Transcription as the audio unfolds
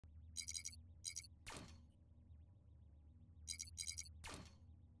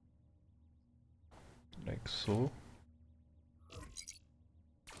jigsaw.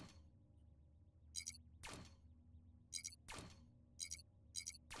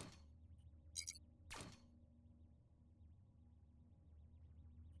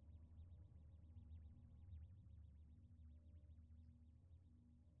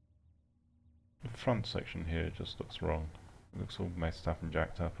 The front section here just looks wrong. It looks all messed up and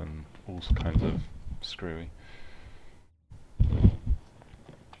jacked up and all kinds of screwy.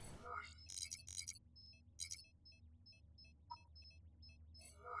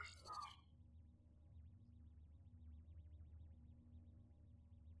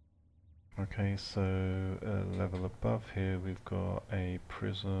 Okay, so a level above here we've got a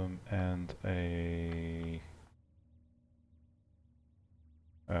prism and a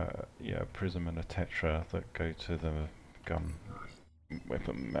prism and a tetra that go to the gun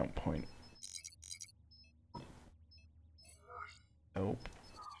weapon mount point. Oh.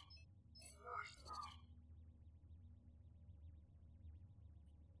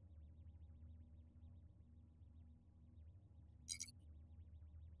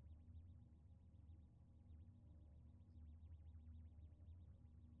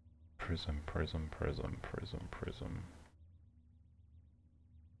 Prism, prism, prism, prism, prism.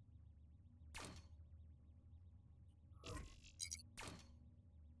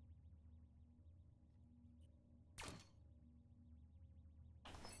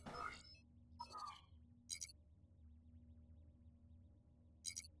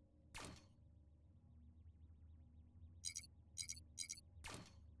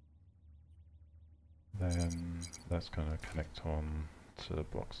 Then that's going to connect on to the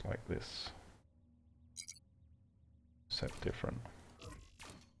blocks like this, except different.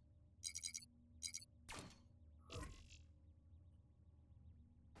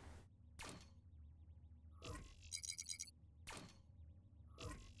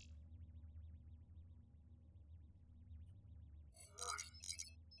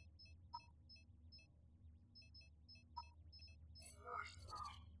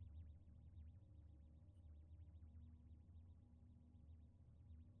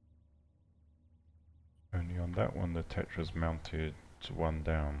 Only on that one the tetra's mounted to one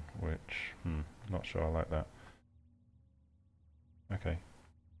down, which, not sure I like that. Okay,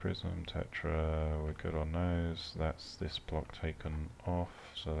 prism, tetra, we're good on those. That's this block taken off,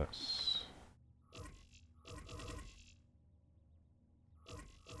 so that's...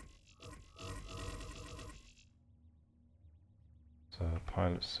 So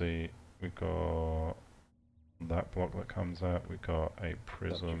pilot seat, we've got that block that comes out, we've got a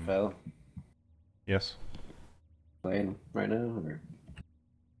prism. Fell. Yes. Playing right now, or?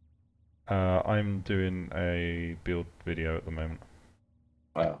 I'm doing a build video at the moment.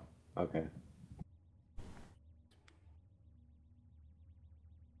 Wow. Okay.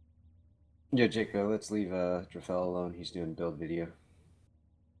 Yeah, Jake, let's leave Drafel alone. He's doing build video.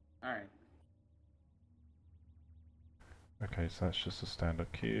 Alright. Okay, so that's just a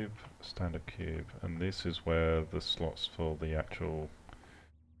standard cube, and this is where the slots for the actual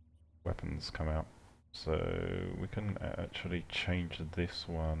weapons come out. So we can actually change this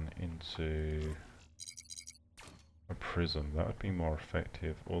one into a prism. That would be more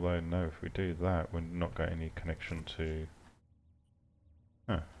effective. Although no, if we do that, we're not got any connection to...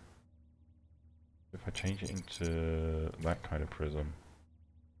 Huh. If I change it into that kind of prism,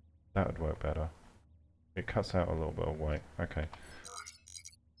 that would work better. It cuts out a little bit of white. Okay.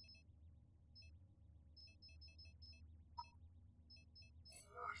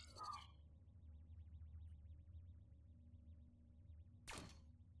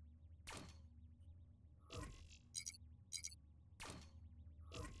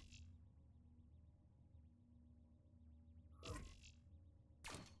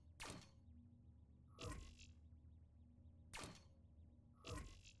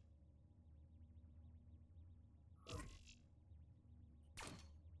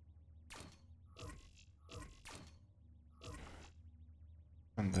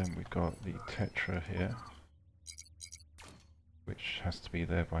 And then we've got the tetra here, which has to be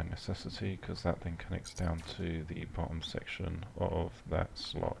there by necessity because that then connects down to the bottom section of that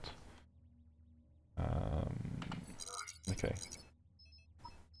slot. Okay.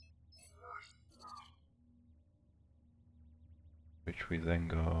 Which we then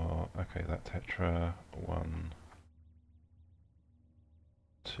got, okay, that tetra, 1,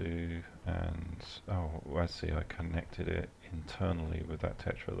 2, and, oh, I see, I connected it internally with that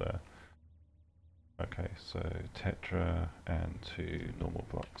tetra there. Okay, so tetra and 2 normal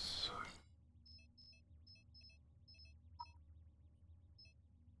blocks.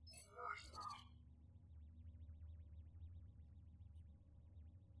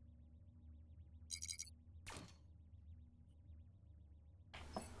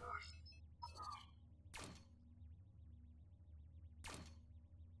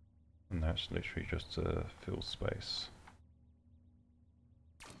 And that's literally just to fill space.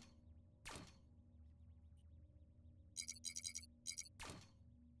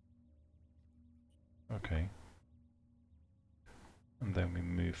 Okay. And then we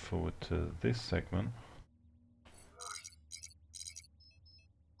move forward to this segment.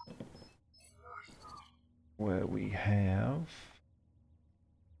 Where we have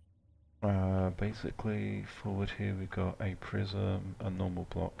basically forward here we've got a prism, a normal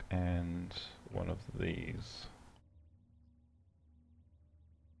block, and one of these.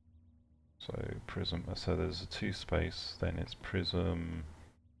 So prism, so there's a 2 space, then it's prism,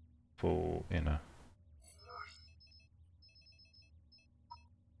 full inner.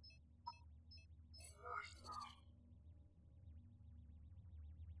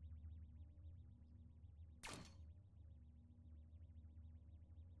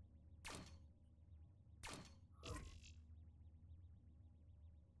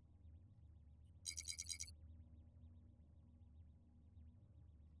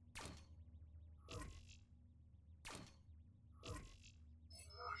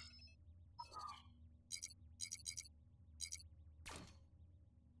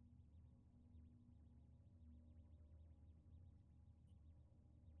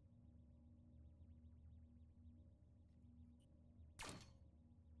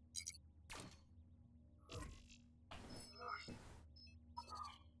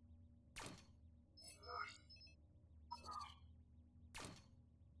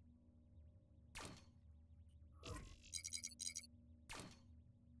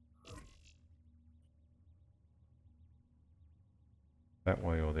 That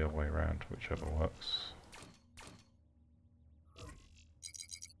way or the other way around, whichever works.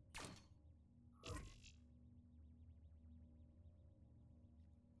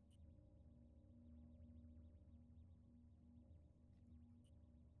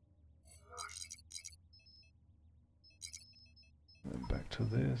 Then back to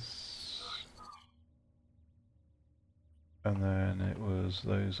this. And then it was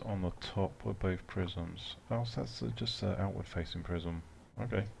those on the top were both prisms. Oh, so that's just an outward facing prism.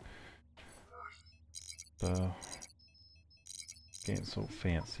 Okay. Getting sort of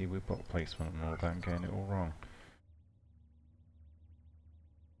fancy with block placement and all that and getting it all wrong.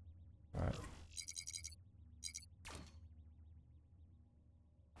 Right.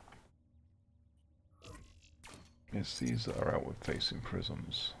 Yes, these are outward facing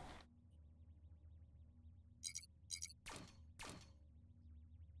prisms.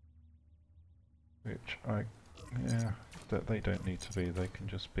 Which yeah, that they don't need to be, they can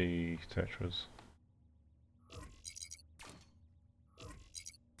just be tetras.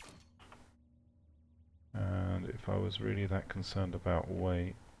 And if I was really that concerned about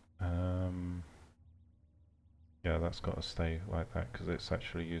weight, yeah, that's got to stay like that because it's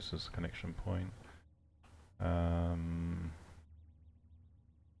actually used as a connection point.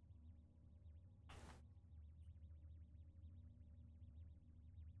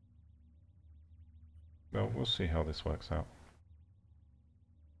 Well, we'll see how this works out.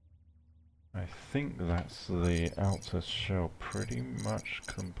 I think that's the outer shell pretty much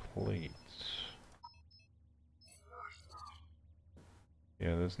complete.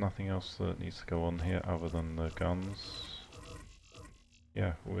 Yeah, there's nothing else that needs to go on here other than the guns.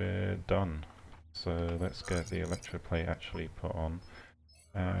 Yeah, we're done. So let's get the electroplate actually put on.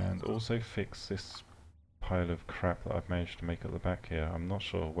 And also fix this pile of crap that I've managed to make at the back here. I'm not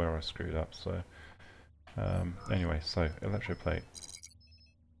sure where I screwed up, so... anyway, so, electroplate.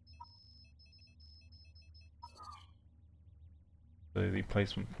 So the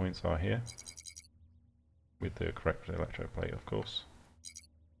placement points are here, with the correct electroplate, of course.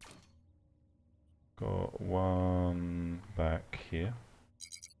 Got one back here.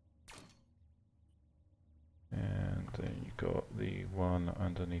 And then you've got the one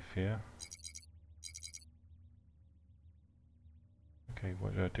underneath here. Okay,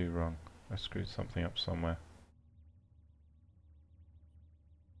 what did I do wrong? I screwed something up somewhere.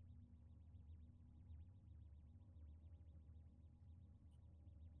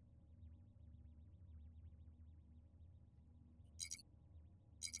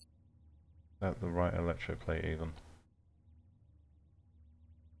 Is that the right electroplate even?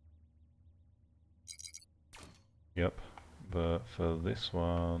 Yep, but for this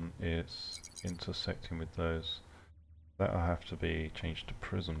one it's intersecting with those. That'll have to be changed to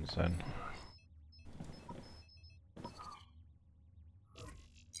prisms then.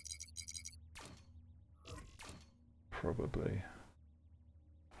 Probably.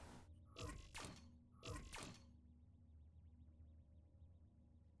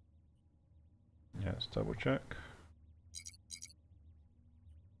 Yeah, let's double check.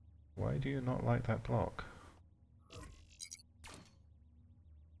 Why do you not like that block?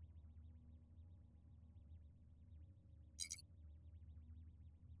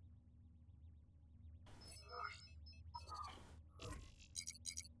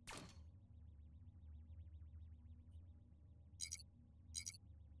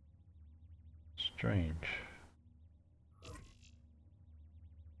 Strange.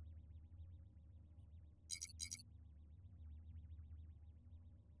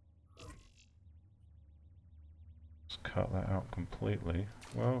 Let's cut that out completely.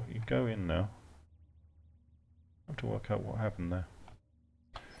 Well, you go in now. I have to work out what happened there.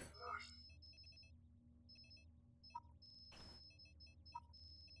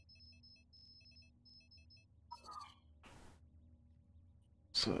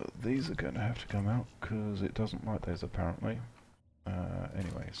 So these are going to have to come out because it doesn't like those apparently.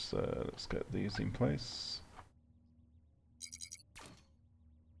 Anyway, so let's get these in place.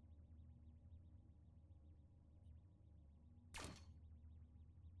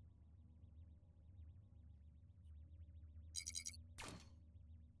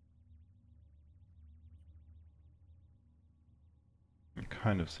 It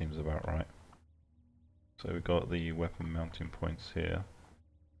kind of seems about right. So we've got the weapon mounting points here.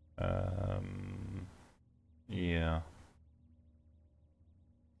 Yeah.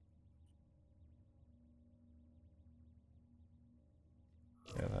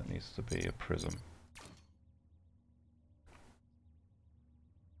 Yeah, that needs to be a prism.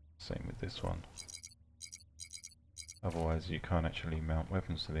 Same with this one. Otherwise you can't actually mount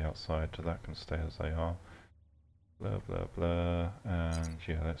weapons to the outside, so that can stay as they are. Blah blah blah, and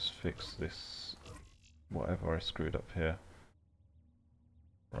yeah, let's fix this, whatever I screwed up here.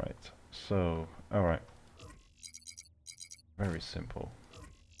 Right, so, alright. Very simple.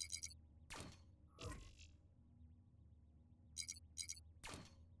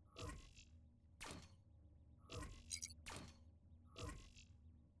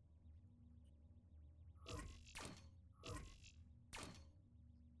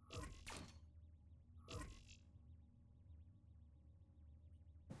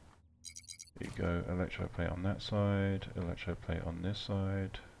 There you go, electroplate on that side, electroplate on this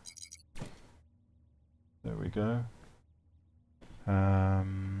side. There we go.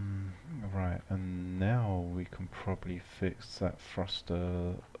 Right, and now we can probably fix that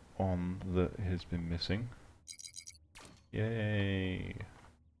thruster on that has been missing. Yay!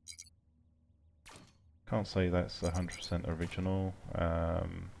 Can't say that's 100% original,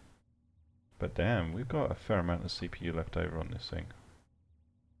 but damn, we've got a fair amount of CPU left over on this thing.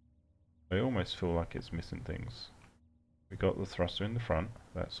 I almost feel like it's missing things. We got the thruster in the front,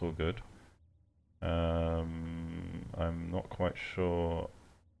 that's all good. I'm not quite sure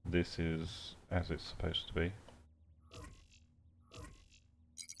this is as it's supposed to be.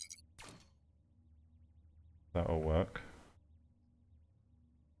 That'll work.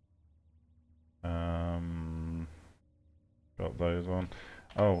 Got those on.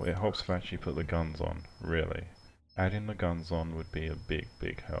 Oh, it helps if I actually put the guns on, really. Adding the guns on would be a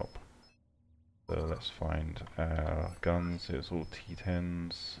big help. So let's find our guns. It's all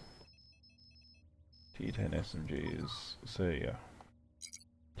T10s. T10 SMGs. So yeah.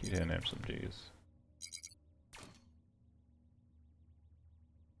 T10 SMGs.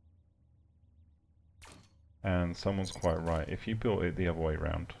 And someone's quite right. If you built it the other way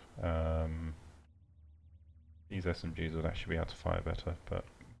around, these SMGs would actually be able to fire better, but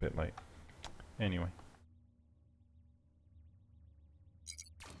a bit late. Anyway.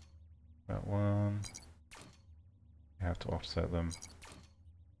 That one. You have to offset them.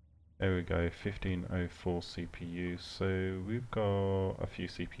 There we go, 1504 CPU. So we've got a few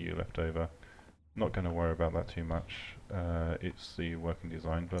CPU left over. Not going to worry about that too much. It's the working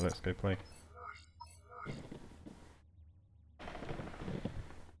design, but let's go play.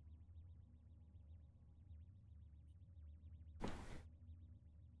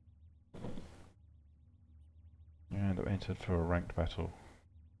 And I've entered for a ranked battle.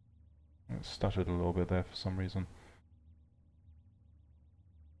 It stuttered a little bit there for some reason.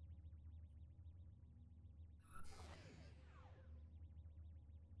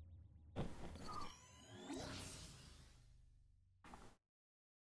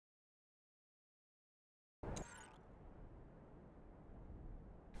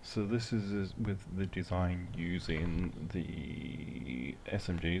 So this is with the design using the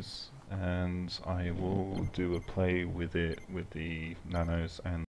SMGs, and I will do a play with it with the nanos and